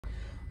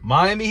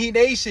Miami Heat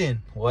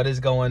Nation, what is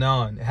going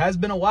on? It has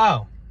been a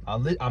while.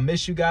 I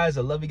miss you guys.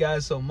 I love you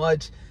guys so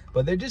much,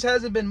 but there just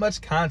hasn't been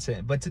much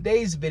content. But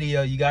today's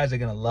video, you guys are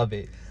going to love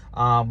it.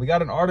 We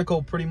got an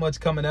article pretty much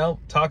coming out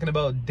talking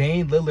about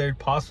Damian LILLARD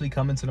possibly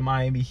coming to the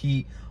Miami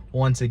Heat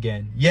once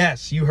again.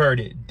 Yes, you heard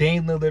it.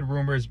 Damian LILLARD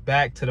rumors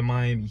back to the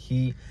Miami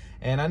Heat.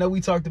 And I know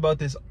we talked about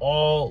this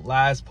all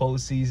last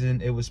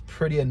postseason. It was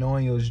pretty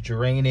annoying. It was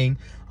draining.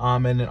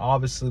 And then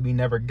obviously we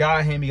never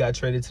got him. He got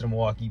traded to the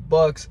Milwaukee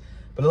Bucks.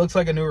 But it looks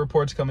like a new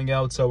report's coming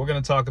out, so we're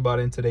going to talk about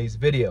it in today's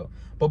video.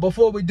 But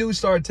before we do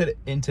start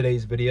in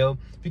today's video,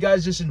 if you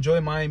guys just enjoy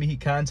Miami Heat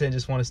content,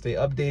 just want to stay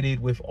updated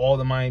with all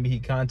the Miami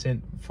Heat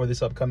content for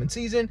this upcoming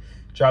season,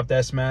 drop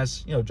that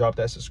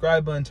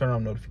subscribe button, turn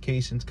on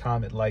notifications,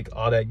 comment, like,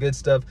 all that good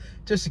stuff,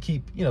 just to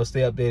keep,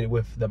 stay updated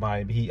with the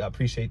Miami Heat. I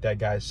appreciate that,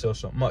 guys, so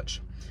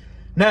much.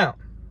 Now,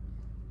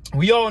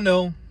 we all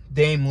know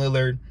Dame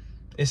LILLARD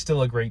is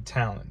still a great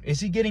talent. Is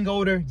he getting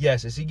older?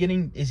 Yes. Is he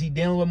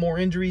dealing with more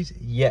injuries?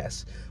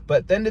 Yes. But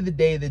at the end of the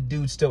day, the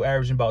dude's still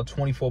averaging about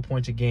 24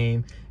 points a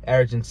game,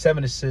 averaging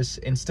 7 assists,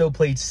 and still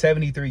played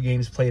 73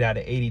 games played out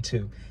of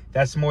 82.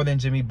 That's more than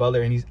Jimmy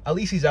Butler, and at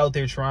least he's out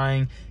there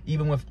trying,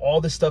 even with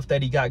all the stuff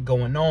that he got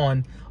going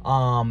on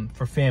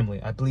for family.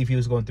 I believe he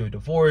was going through a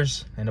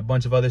divorce and a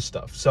bunch of other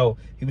stuff. So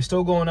he was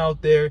still going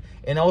out there,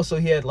 and also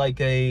he had like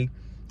a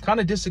kind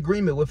of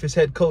disagreement with his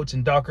head coach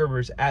and Doc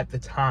Rivers at the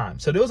time.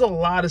 So there was a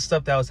lot of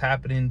stuff that was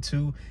happening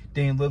to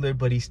Dame LILLARD,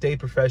 but he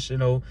stayed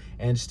professional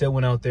and still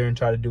went out there and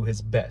tried to do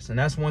his best. And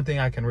that's one thing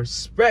I can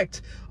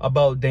respect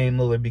about Dame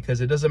LILLARD,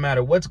 because it doesn't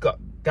matter what's got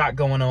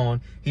going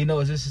on. He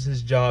knows this is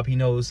his job. He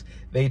knows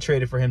they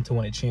traded for him to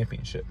win a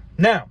championship.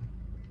 Now,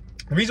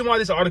 the reason why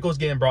this article is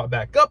getting brought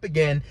back up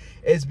again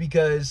is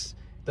because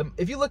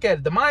if you look at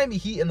it, the Miami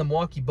Heat and the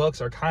Milwaukee Bucks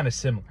are kind of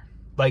similar.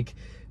 Like,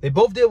 they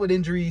both deal with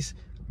injuries.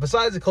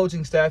 Besides the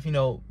coaching staff,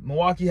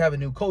 Milwaukee have a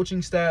new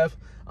coaching staff.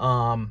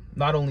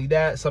 Not only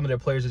that, some of their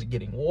players are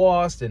getting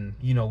lost, and,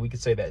 we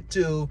could say that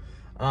too.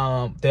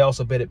 They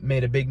also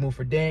made a big move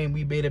for Dame.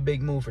 We made a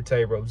big move for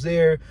Terry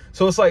Rozier.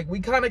 So it's like we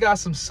kind of got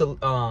some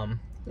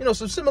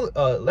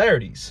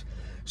similarities.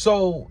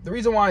 So the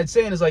reason why it's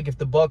saying is, like, if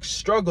the Bucks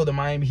struggle, the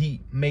Miami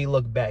Heat may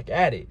look back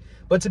at it.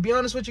 But to be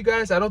honest with you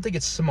guys, I don't think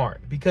it's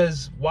smart,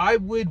 because why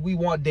would we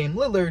want Dame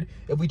LILLARD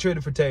if we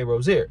traded for Terry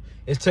Rozier?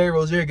 Is Terry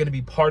Rozier going to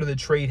be part of the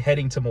trade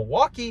heading to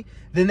Milwaukee?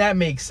 Then that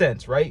makes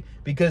sense, right?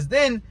 Because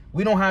then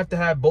we don't have to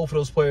have both of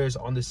those players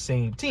on the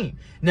same team.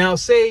 Now,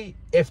 say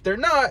if they're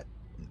not,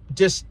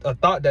 just a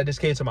thought that just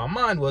came to my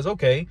mind was,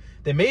 okay,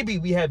 then maybe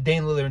we have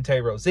Dame LILLARD and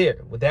Terry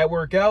Rozier. Would that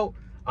work out?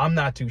 I'm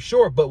not too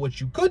sure, but what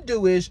you could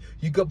do is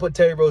you could put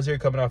Terry Rozier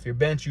coming off your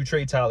bench. You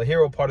trade Tyler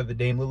Hero, part of the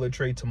Dame LILLARD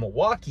trade to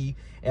Milwaukee,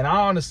 and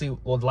I honestly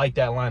would like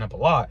that lineup a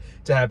lot.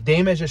 To have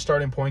Dame as your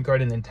starting point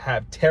guard and then to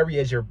have Terry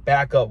as your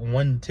backup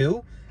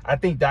 1-2, I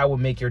think that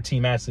would make your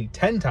team actually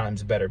 10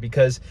 times better,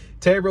 because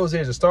Terry Rozier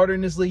is a starter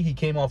in this league. He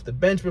came off the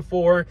bench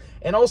before,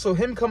 and also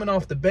him coming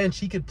off the bench,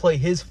 he could play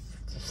his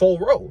full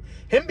role.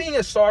 Him being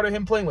a starter,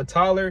 him playing with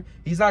Tyler,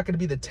 he's not going to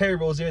be the Terry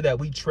Rozier that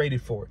we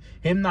traded for.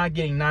 Him not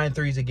getting 9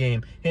 threes a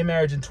game, him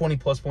averaging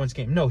 20-plus points a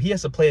game. No, he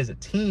has to play as a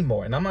team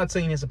more. And I'm not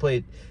saying he has to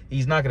play,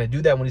 he's not going to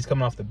do that when he's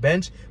coming off the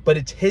bench, but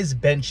it's his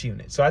bench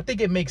unit. So I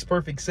think it makes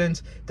perfect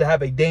sense to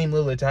have a Dame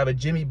LILLARD, to have a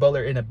Jimmy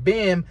Butler, and a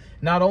Bam.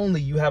 Not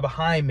only you have a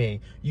Jaime,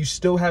 you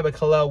still have a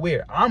Khalil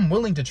Ware. I'm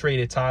willing to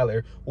trade a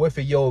Tyler with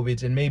a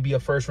Jovic and maybe a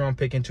first-round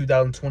pick in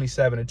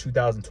 2027 or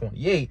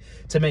 2028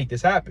 to make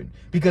this happen,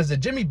 because the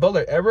Jimmy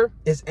Butler era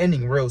is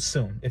ending real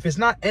soon. If it's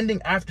not ending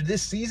after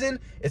this season,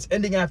 it's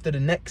ending after the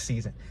next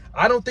season.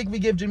 I don't think we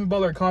give Jimmy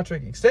Butler a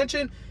contract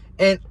extension,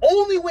 and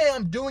only way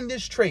I'm doing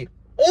this trade,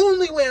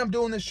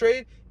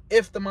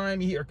 if the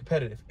Miami Heat are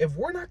competitive. If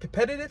we're not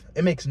competitive,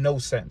 it makes no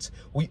sense.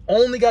 We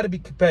only got to be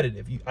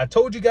competitive. I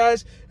told you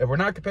guys, if we're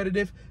not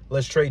competitive,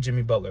 let's trade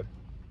Jimmy Butler.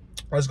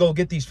 Let's go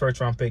get these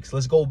first-round picks.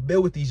 Let's go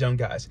build with these young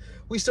guys.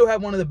 We still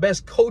have one of the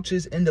best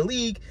coaches in the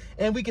league,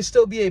 and we can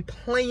still be a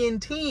playing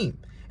team.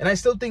 And I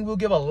still think we'll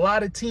give a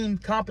lot of team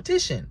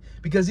competition,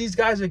 because these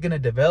guys are going to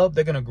develop.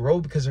 They're going to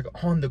grow because they're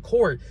on the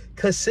court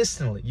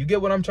consistently. You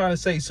get what I'm trying to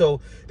say? So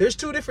there's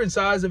two different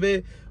sides of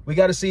it. We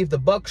got to see if the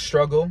Bucks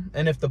struggle,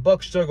 and if the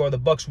Bucks struggle, are the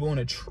Bucks willing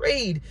to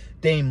trade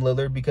Dame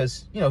LILLARD,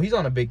 because, he's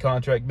on a big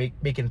contract,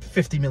 making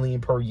 $50 million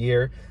per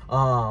year.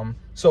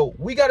 So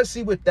we got to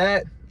see with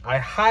that. I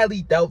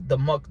highly doubt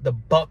the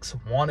Bucks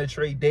want to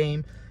trade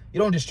Dame. You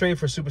don't just trade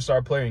for a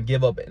superstar player and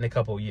give up in a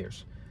couple of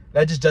years.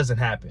 That just doesn't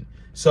happen.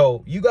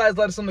 So you guys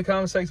let us know in the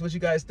comment section what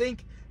you guys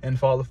think, and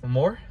follow for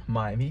more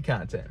Miami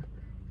content.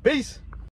 Peace.